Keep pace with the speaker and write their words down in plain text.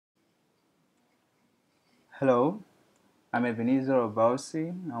Hello, I'm Ebenezer Obausi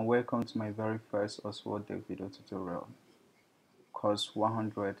and welcome to my very first Oxwall video tutorial, course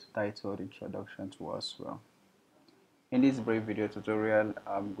 100 titled Introduction to Oxwall. In this brief video tutorial,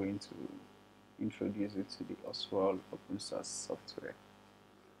 I'm going to introduce you to the Oxwall open source software,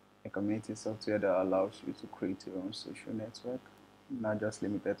 a community software that allows you to create your own social network, not just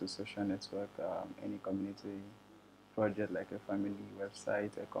limited to social network, any community project like a family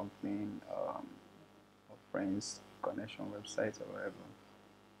website, a company, or friends connection website or whatever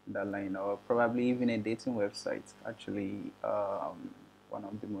that line, or probably even a dating website. Actually, one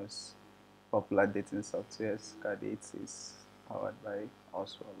of the most popular dating softwares, Dates, is powered by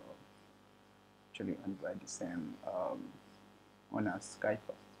Oxwall, or actually owned by the same owner,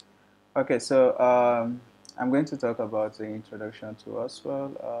 Skype. Okay, so I'm going to talk about the introduction to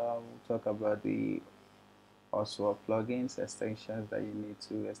Oxwall. We'll talk about the Oxwall plugins, extensions that you need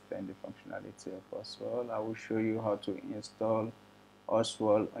to extend the functionality of Oxwall. I will show you how to install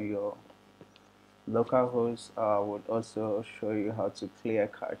Oxwall on your localhost. I would also show you how to clear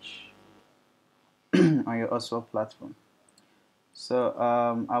cache on your Oxwall platform. So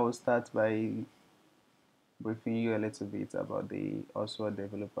I will start by briefing you a little bit about the Oxwall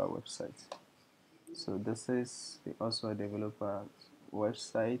developer website. So this is the Oxwall developer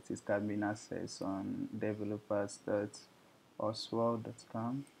website. It can be accessed on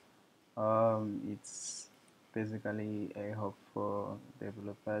developers.oxwall.com. It's basically a hub for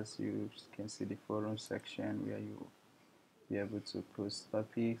developers. You can see the forum section where you be able to post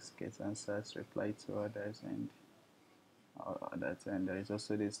topics, get answers, reply to others, and all that. And there is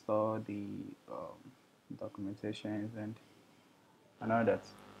also the store, the documentations, and all that.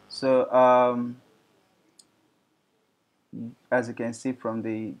 So as you can see from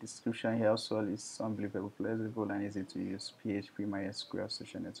the description here, Oxwall is unbelievable, flexible, and easy to use PHP, MySQL,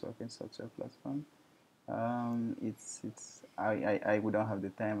 social networking software platform. I wouldn't have the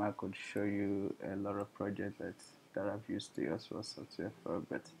time. I could show you a lot of projects that I've used the Oxwall software for,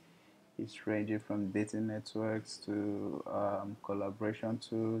 but it's ranging from dating networks to collaboration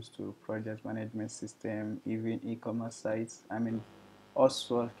tools to project management system, even e-commerce sites. I mean,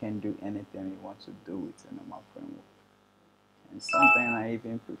 Oxwall can do anything you want to do with a normal framework. And sometimes I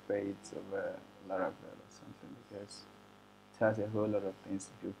even prefer it over Laravel or something because it has a whole lot of things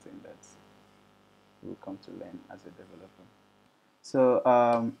built in that you will come to learn as a developer. So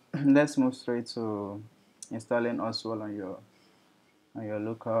let's move straight to installing Oxwall on your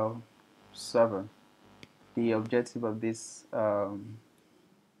local server. The objective of this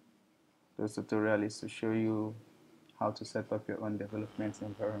tutorial is to show you how to set up your own development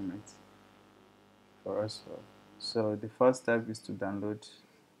environment for Oxwall. So the first step is to download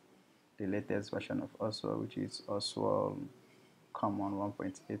the latest version of Oxwall, which is Oxwall Common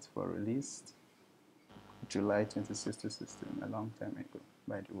 1.8 for release July 2016, a long time ago,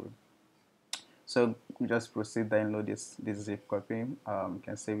 by the way. So just proceed download this zip copy. You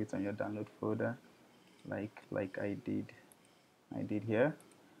can save it on your download folder, like I did here.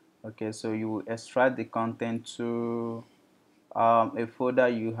 Okay, so you will extract the content to a folder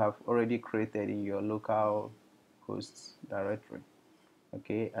you have already created in your local host directory.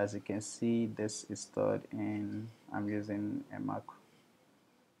 Okay, as you can see, this is stored in, I'm using a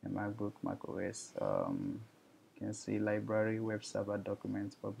MacBook, Mac OS. You can see library, web server,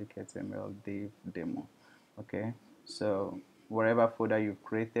 documents, public HTML, div, demo. Okay, so wherever folder you've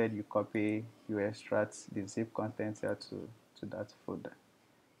created, you copy, you extract the zip content here to that folder.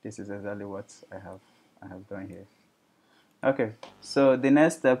 This is exactly what I have done here. Okay, so the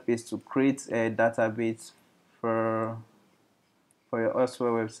next step is to create a database for your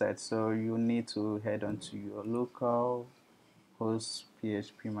Oxwall website. So you need to head on to your local host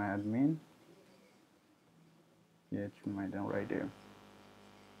phpMyAdmin. phpMyAdmin right there.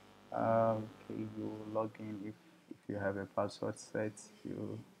 Okay, you log in if you have a password set.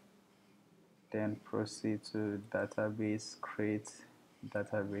 You then proceed to database, create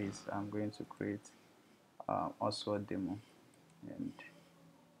database. I'm going to create Oxwall demo, and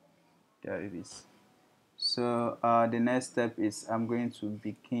there it is. So the next step is I'm going to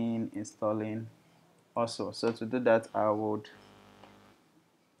begin installing Oxwall. So to do that, I would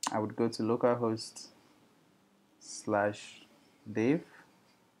go to localhost /dev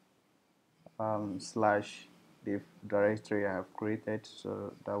 /dev directory I have created.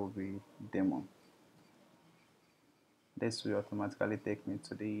 So that will be demo. This will automatically take me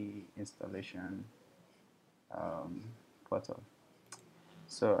to the installation portal.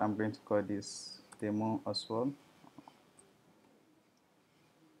 So I'm going to call this demo Oxwall.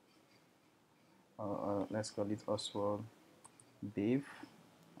 Let's call it Oxwall dev.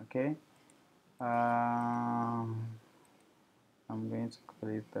 Okay. I'm going to call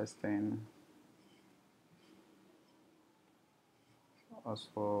it testing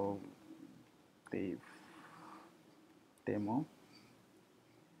Oxwall Dev demo.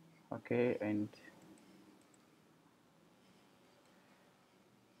 Okay, and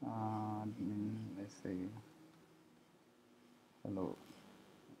let's say hello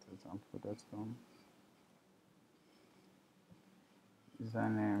at example.com.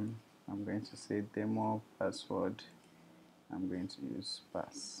 Username, I'm going to say demo. Password, I'm going to use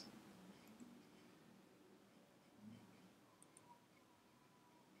pass.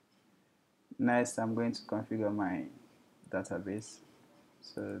 Next, I'm going to configure my database.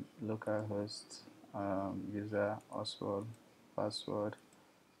 So localhost, user, Oxwall, password,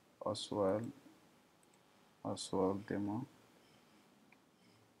 Oxwall demo.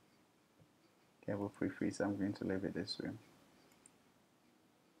 Cable prefix, I'm going to leave it this way.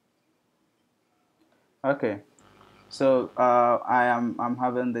 Okay, so I'm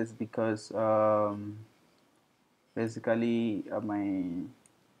having this because basically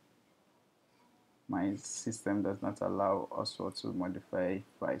my system does not allow Oxwall to modify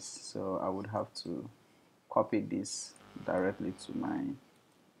files, so I would have to copy this directly to my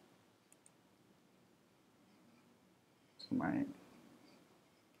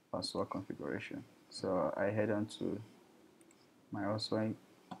Oxwall configuration. So I head on to my Oxwall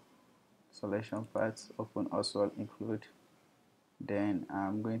selection path, open Oxwall include, then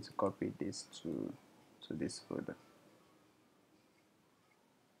I'm going to copy this to this folder.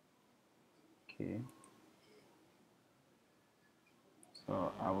 Okay,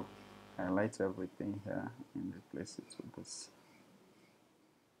 so I will highlight everything here and replace it with this.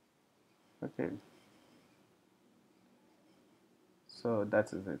 Okay, so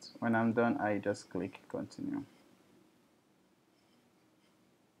that is it. When I'm done, I just click continue.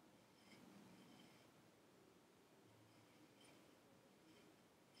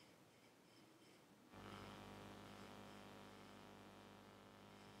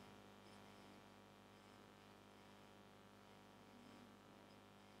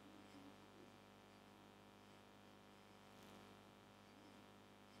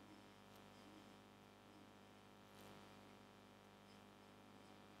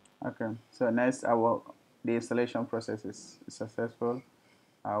 Okay, so next the installation process is successful.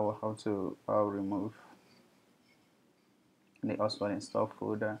 I will have to remove the Oxwall install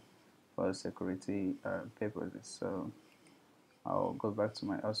folder for security purposes. So I'll go back to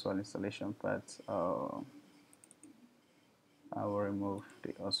my Oxwall installation path. I will remove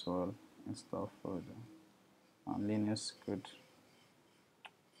the Oxwall install folder. On Linux, could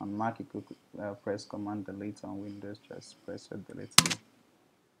on Mac you could press Command Delete. On Windows, just press Delete.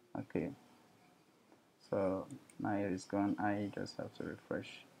 Okay, so now it is gone. I just have to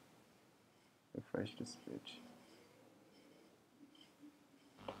refresh this page.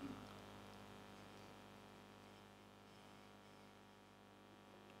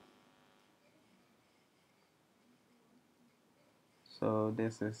 So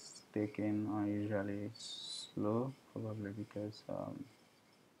this is taking unusually slow, probably because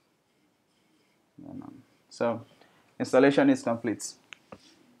no. So installation is complete.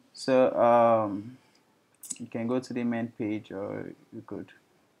 So you can go to the main page, or you could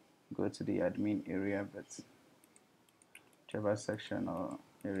go to the admin area, but whichever section or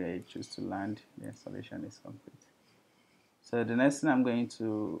area you choose to land, the installation is complete. So the next thing I'm going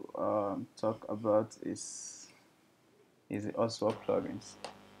to talk about is the Oxwall plugins.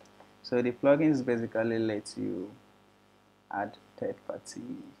 So the plugins basically let you add third-party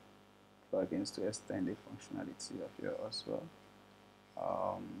plugins to extend the functionality of your Oxwall.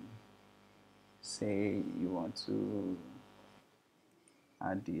 Say you want to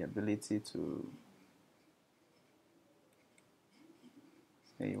add the ability to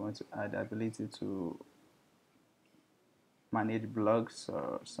manage blogs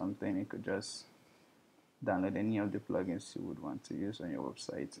or something. You could just download any of the plugins you would want to use on your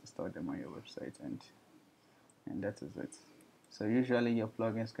website, install them on your website, and that is it. So usually your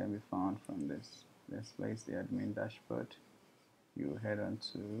plugins can be found from this place, the admin dashboard. You head on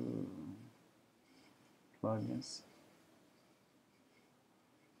to plugins,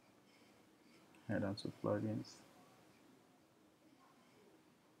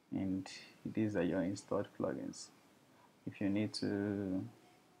 and these are your installed plugins. If you need to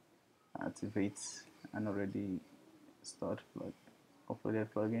activate an already installed uploaded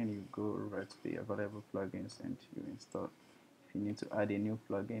plugin, you go right to the available plugins and you install. If you need to add a new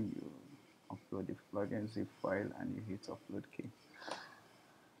plugin, you upload the plugin zip file and you hit upload key.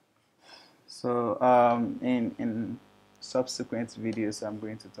 So subsequent videos, I'm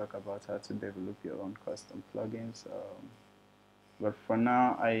going to talk about how to develop your own custom plugins. But for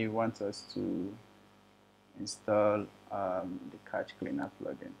now, I want us to install the Cache Cleaner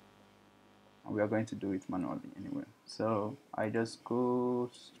plugin. And we are going to do it manually anyway. So I just go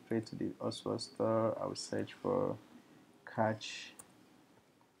straight to the Oxwall store. I will search for Cache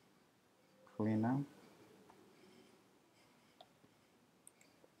Cleaner.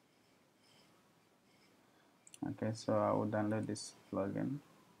 Okay, so I will download this plugin.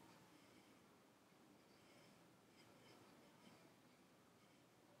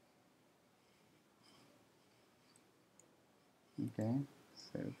 Okay,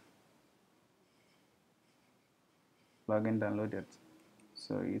 save. Plugin downloaded.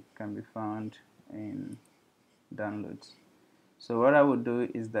 So it can be found in downloads. So what I would do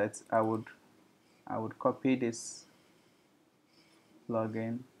is that I would copy this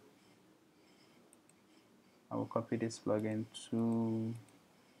plugin. I will copy this plugin to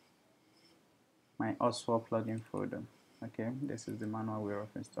my Oxwall plugin folder. Okay, this is the manual way of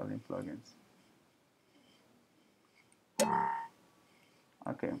installing plugins.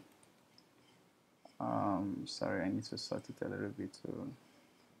 Okay. Sorry, I need to sort it a little bit too.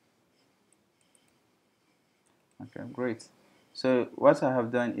 Okay, great. So what I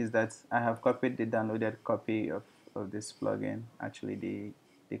have done is that I have copied the downloaded copy of this plugin, actually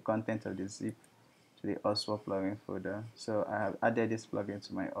the content of the zip, to the Oxwall plugin folder. So I have added this plugin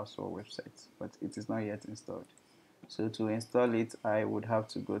to my Oxwall website, but it is not yet installed. So to install it, I would have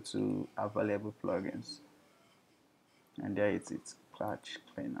to go to available plugins, and there it is, Cache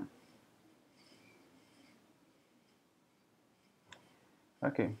Cleaner.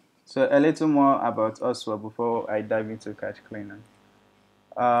 Okay, so a little more about Oxwall before I dive into Cache Cleaner.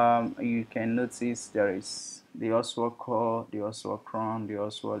 You can notice there is the Oxwall core, the Oxwall cron, the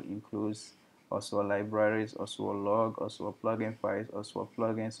Oxwall includes Oxwall libraries, Oxwall log, Oxwall plugin files, Oxwall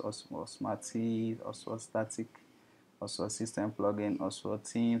plugins, Oxwall smarty, Oxwall static, Oxwall system plugin, Oxwall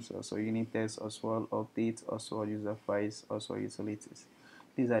themes, Oxwall unit tests, Oxwall updates, Oxwall user files, Oxwall utilities.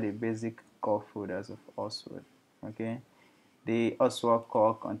 These are the basic core folders of Oxwall. Okay. The Oxwall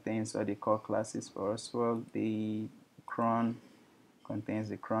core contains all the core classes for Oxwall. The cron contains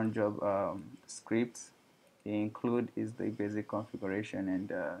the cron job script. The include is the basic configuration and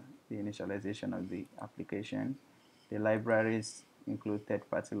the initialization of the application. The libraries include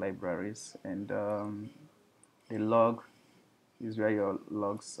third-party libraries, and the log is where your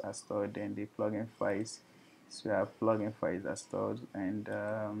logs are stored, and the plugin files is where plugin files are stored, and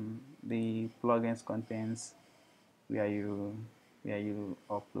the plugins contains where you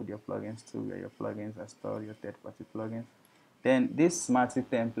upload your plugins to, where your plugins are stored, your third-party plugins. Then this smarty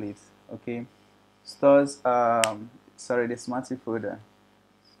template, okay, stores the smarty folder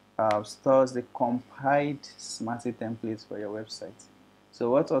stores the compiled smarty templates for your website.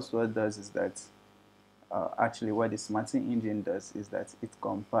 So what Oxwall does is that actually what the smarty engine does is that um, it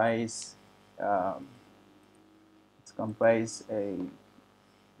compiles a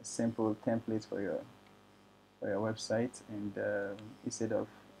simple template for your website, and instead of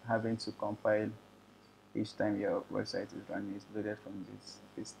having to compile each time your website is running, it's loaded from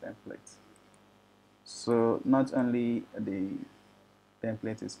this template. So not only the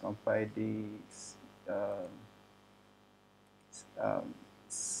template is compiled, the uh,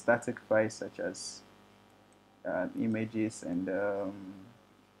 static files such as images and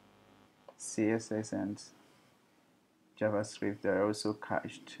CSS and JavaScript are also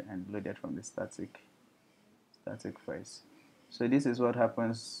cached and loaded from the static files. So this is what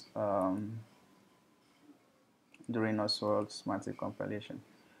happens during Oxwall Smarty compilation.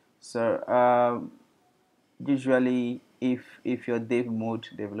 So usually if your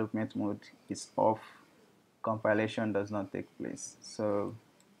development mode is off, compilation does not take place. So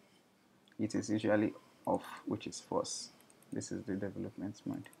it is usually off, which is false. This is the development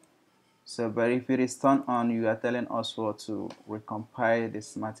mode. So, but if it is turned on, you are telling Oxwall to recompile the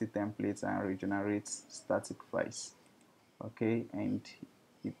Smarty templates and regenerate static files. Okay, and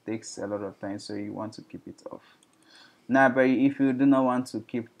it takes a lot of time, so you want to keep it off. Now, but if you do not want to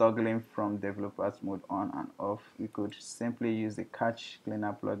keep toggling from developers mode on and off, we could simply use the Cache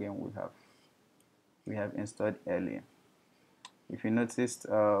Cleaner plugin we have installed earlier. If you noticed,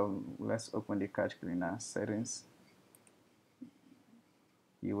 let's open the Cache Cleaner settings.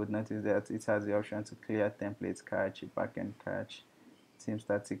 You would notice that it has the option to clear template cache, backend cache, theme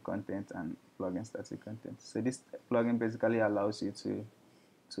static content, and plugin static content. So this plugin basically allows you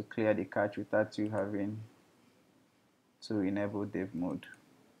to clear the cache without you having to enable dev mode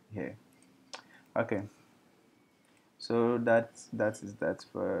here. Okay, so that is that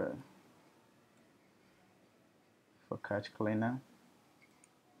for Catch Cleaner.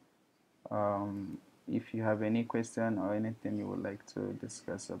 If you have any question or anything you would like to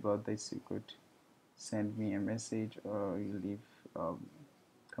discuss about this, you could send me a message or you leave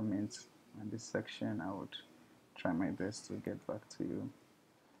comments in this section. I would try my best to get back to you.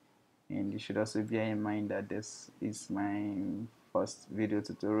 And you should also bear in mind that this is my first video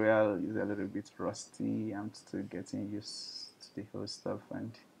tutorial. It's a little bit rusty. I'm still getting used to the whole stuff,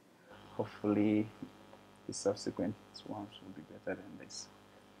 and hopefully the subsequent ones will be better than this.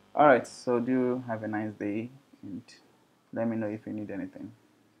 Alright, so do have a nice day, and let me know if you need anything.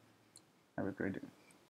 Have a great day.